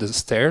got rid of the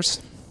stairs.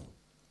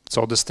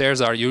 So the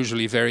stairs are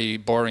usually very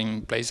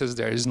boring places.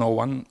 There is no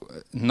one,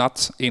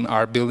 not in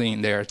our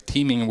building. They're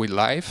teeming with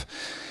life.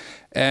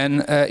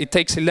 And it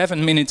takes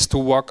 11 minutes to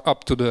walk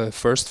up to the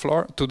first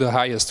floor, to the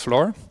highest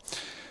floor.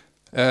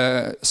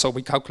 So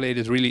we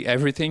calculated really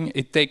everything.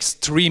 It takes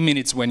 3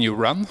 minutes when you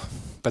run,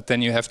 but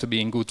then you have to be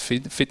in good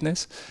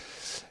fitness.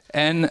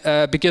 And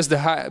because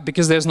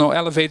there's no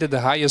elevator,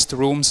 the highest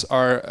rooms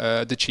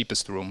are the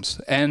cheapest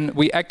rooms. And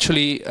we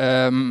actually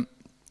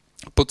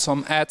put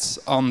some ads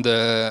on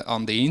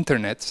the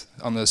internet,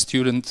 on the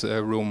student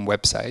room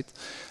website,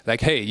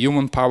 like, hey,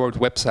 human-powered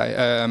website,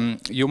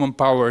 the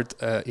human-powered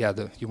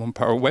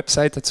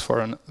website. That's for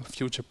a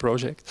future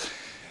project.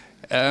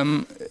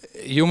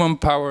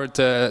 Human-powered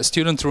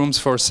student rooms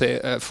for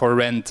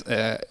rent.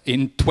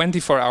 In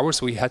 24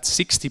 hours, we had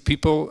 60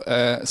 people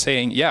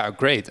saying, "Yeah,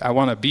 great, I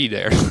want to be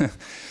there."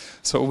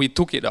 So we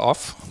took it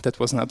off. That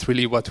was not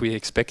really what we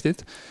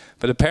expected,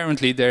 but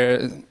apparently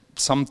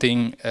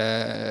something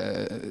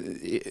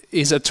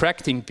is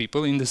attracting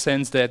people in the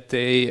sense that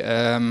they,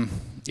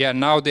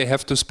 now they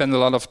have to spend a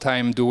lot of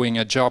time doing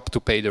a job to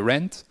pay the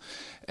rent,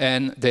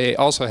 and they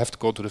also have to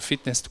go to the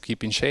fitness to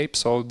keep in shape.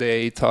 So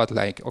they thought,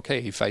 like, okay,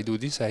 if I do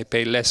this, I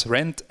pay less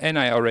rent, and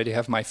I already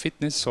have my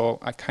fitness, so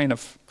I kind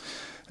of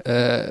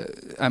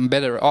I'm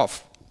better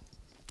off.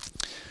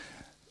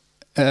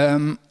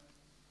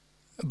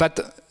 But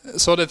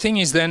so the thing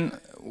is then,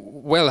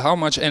 well, how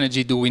much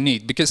energy do we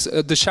need? Because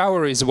the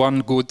shower is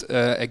one good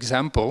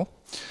example.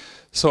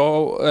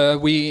 So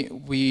we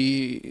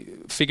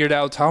figured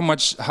out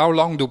how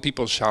long do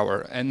people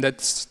shower, and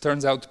that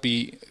turns out to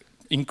be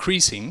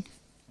increasing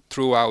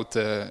throughout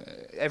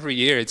every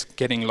year. It's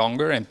getting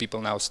longer, and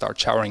people now start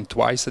showering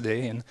twice a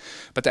day.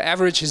 But the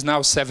average is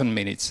now 7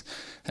 minutes.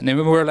 And then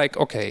we were like,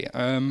 okay,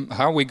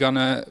 how are we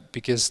gonna,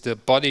 because the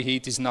body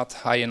heat is not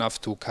high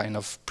enough to kind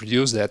of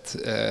produce that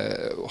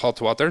hot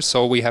water,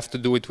 so we have to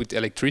do it with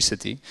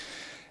electricity.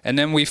 And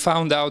then we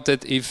found out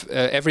that if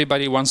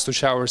everybody wants to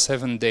shower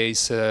 7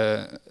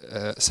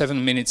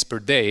 minutes per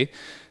day,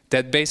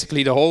 that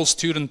basically the whole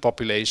student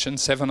population,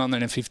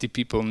 750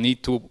 people,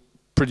 need to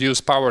produce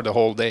power the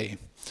whole day.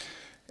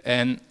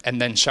 And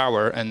then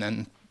shower, and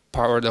then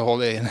power the whole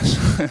day.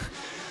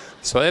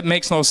 So that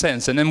makes no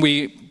sense. And then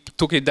we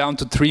took it down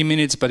to 3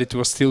 minutes, but it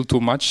was still too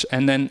much.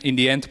 And then in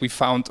the end we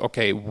found,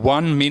 okay,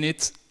 1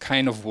 minute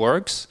kind of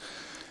works,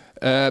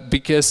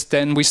 because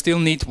then we still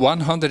need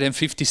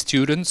 150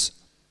 students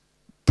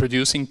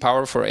producing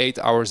power for 8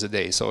 hours a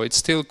day. So it's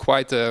still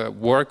quite a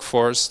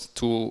workforce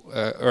to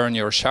earn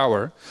your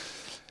shower.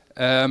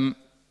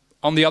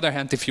 On the other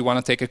hand, if you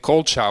want to take a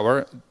cold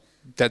shower,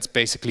 that's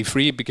basically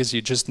free, because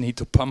you just need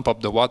to pump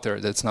up the water.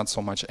 That's not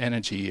so much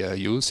energy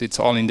use. It's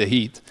all in the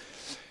heat.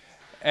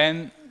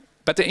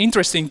 But the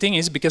interesting thing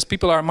is, because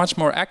people are much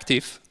more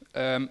active,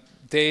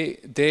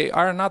 they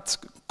are not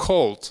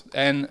cold,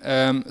 and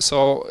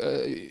so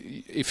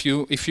if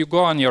you go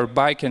on your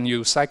bike and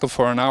you cycle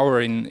for an hour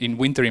in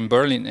winter in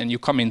Berlin and you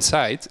come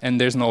inside and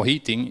there's no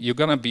heating, you're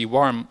gonna be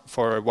warm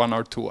for 1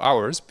 or 2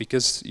 hours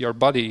because your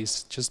body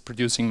is just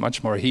producing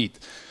much more heat.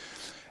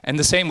 And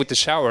the same with the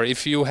shower.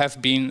 If you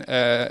have been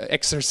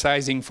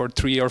exercising for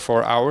 3 or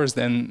 4 hours,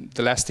 then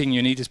the last thing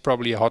you need is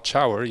probably a hot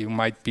shower. You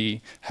might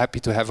be happy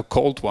to have a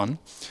cold one.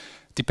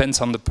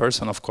 Depends on the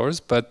person, of course,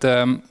 but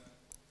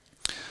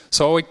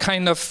so it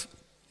kind of,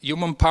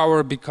 human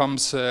power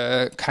becomes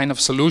a kind of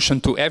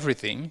solution to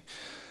everything.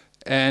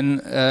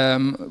 And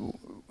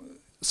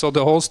so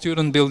the whole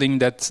student building,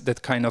 that's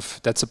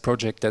a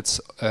project that's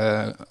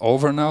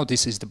over now.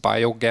 This is the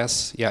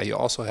biogas. Yeah, you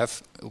also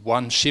have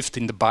one shift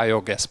in the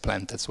biogas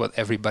plant. That's what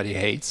everybody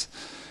hates.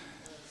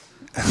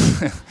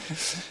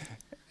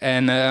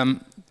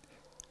 And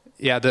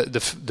yeah,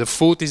 the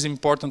food is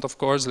important, of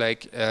course.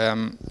 Like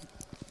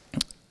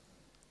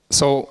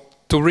so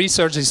to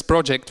research this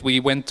project, we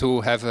went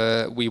to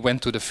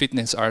the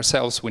fitness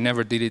ourselves. We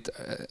never did it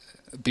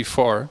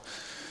before,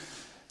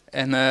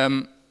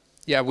 and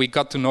yeah, we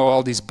got to know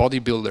all these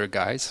bodybuilder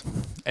guys,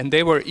 and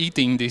they were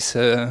eating this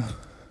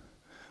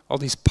all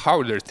these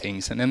powder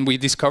things, and then we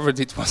discovered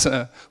it was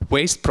a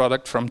waste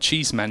product from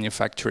cheese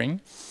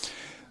manufacturing.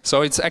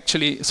 So it's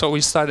actually, so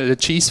we started a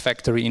cheese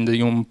factory in the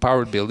human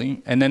power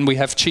building, and then we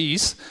have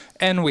cheese,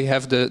 and we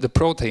have the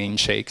protein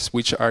shakes,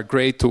 which are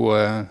great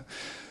to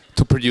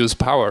produce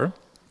power.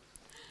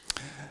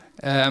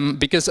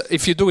 Because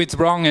if you do it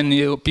wrong and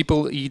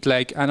people eat,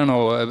 like, I don't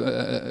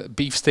know,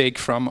 beefsteak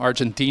from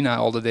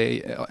Argentina all the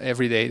day,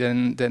 every day,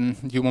 then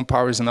human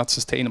power is not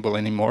sustainable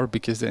anymore,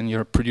 because then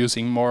you're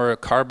producing more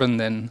carbon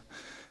than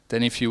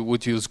if you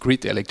would use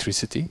grid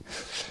electricity.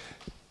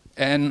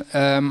 And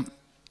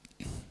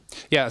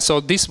yeah, so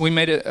this, we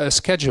made a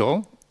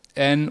schedule,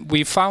 and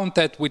we found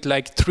that with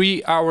like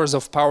 3 hours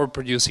of power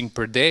producing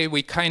per day,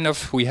 we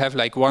have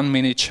like 1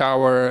 minute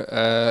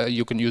shower,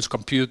 you can use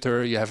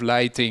computer, you have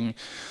lighting,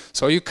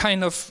 so you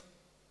kind of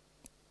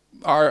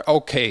are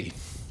okay.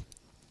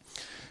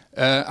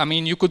 I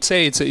mean, you could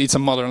say it's a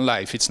modern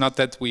life. It's not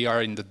that we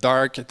are in the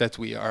dark, that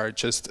we are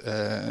just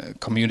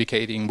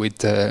communicating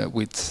with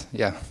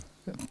yeah,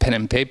 pen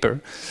and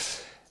paper.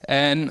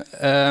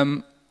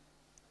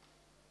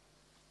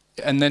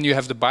 And then you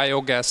have the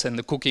biogas and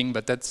the cooking,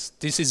 but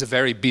this is a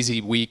very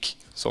busy week,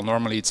 so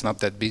normally it's not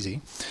that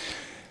busy.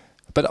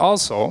 But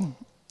also,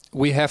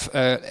 we have,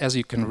 as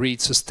you can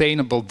read,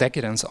 sustainable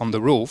decadence on the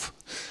roof,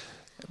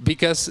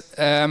 because,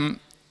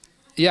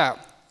 yeah,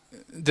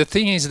 the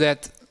thing is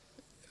that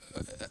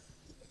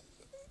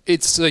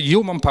it's a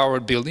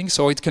human-powered building,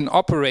 so it can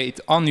operate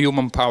on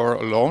human power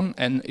alone,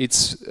 and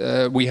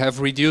we have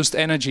reduced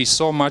energy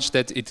so much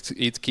that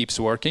it keeps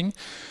working.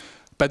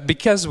 But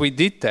because we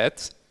did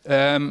that,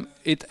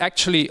 it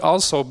actually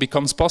also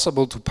becomes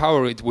possible to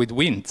power it with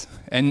wind.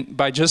 And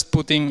by just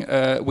putting,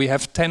 we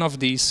have 10 of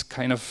these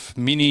kind of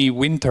mini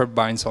wind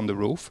turbines on the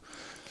roof.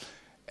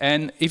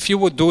 And if you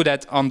would do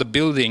that on the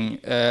building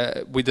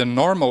with a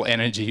normal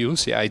energy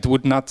use, yeah, it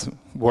would not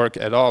work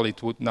at all.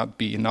 It would not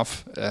be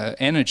enough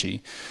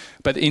energy.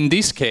 But in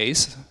this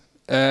case,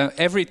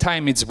 every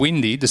time it's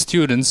windy, the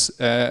students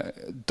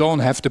don't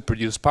have to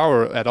produce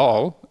power at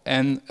all,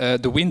 and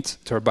the wind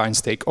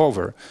turbines take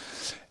over.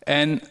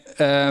 And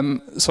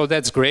so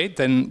that's great.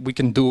 Then we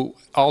can do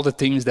all the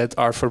things that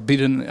are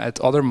forbidden at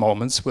other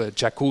moments, with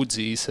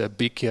jacuzzis,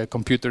 big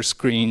computer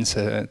screens,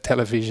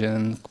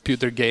 television,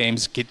 computer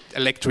games,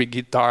 electric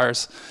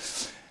guitars.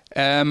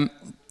 And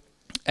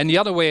the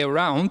other way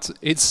around,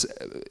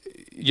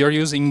 you're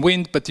using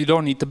wind, but you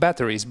don't need the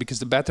batteries, because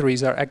the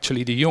batteries are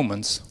actually the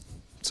humans.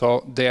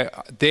 So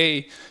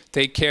they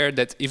take care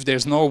that if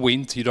there's no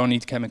wind, you don't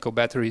need chemical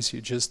batteries,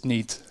 you just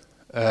need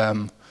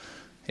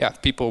yeah,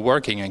 people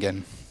working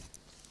again.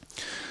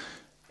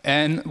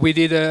 And we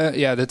did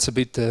yeah, that's a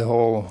bit the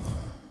whole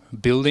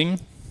building.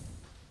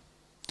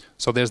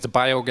 So there's the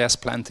biogas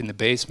plant in the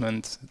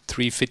basement,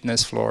 3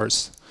 fitness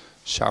floors,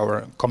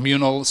 shower,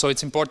 communal. So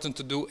it's important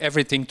to do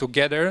everything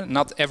together.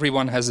 Not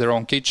everyone has their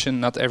own kitchen,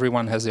 not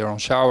everyone has their own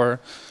shower.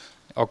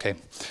 Okay,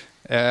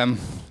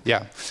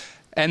 yeah.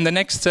 And the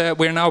next,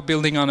 we're now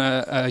building on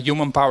a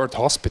human-powered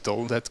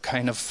hospital that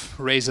kind of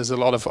raises a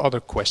lot of other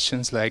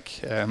questions,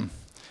 like,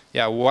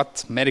 yeah,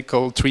 what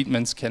medical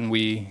treatments can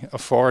we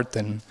afford,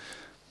 and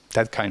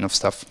that kind of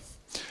stuff.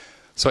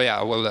 So yeah,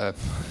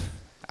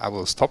 I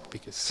will stop,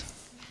 because.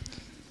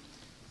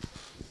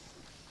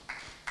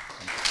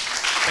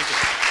 Thank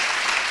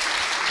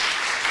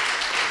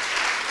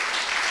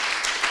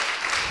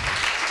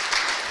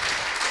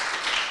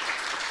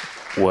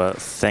you. Well,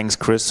 thanks,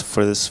 Kris,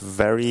 for this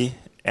very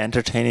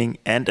entertaining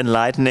and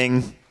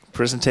enlightening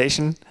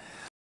presentation.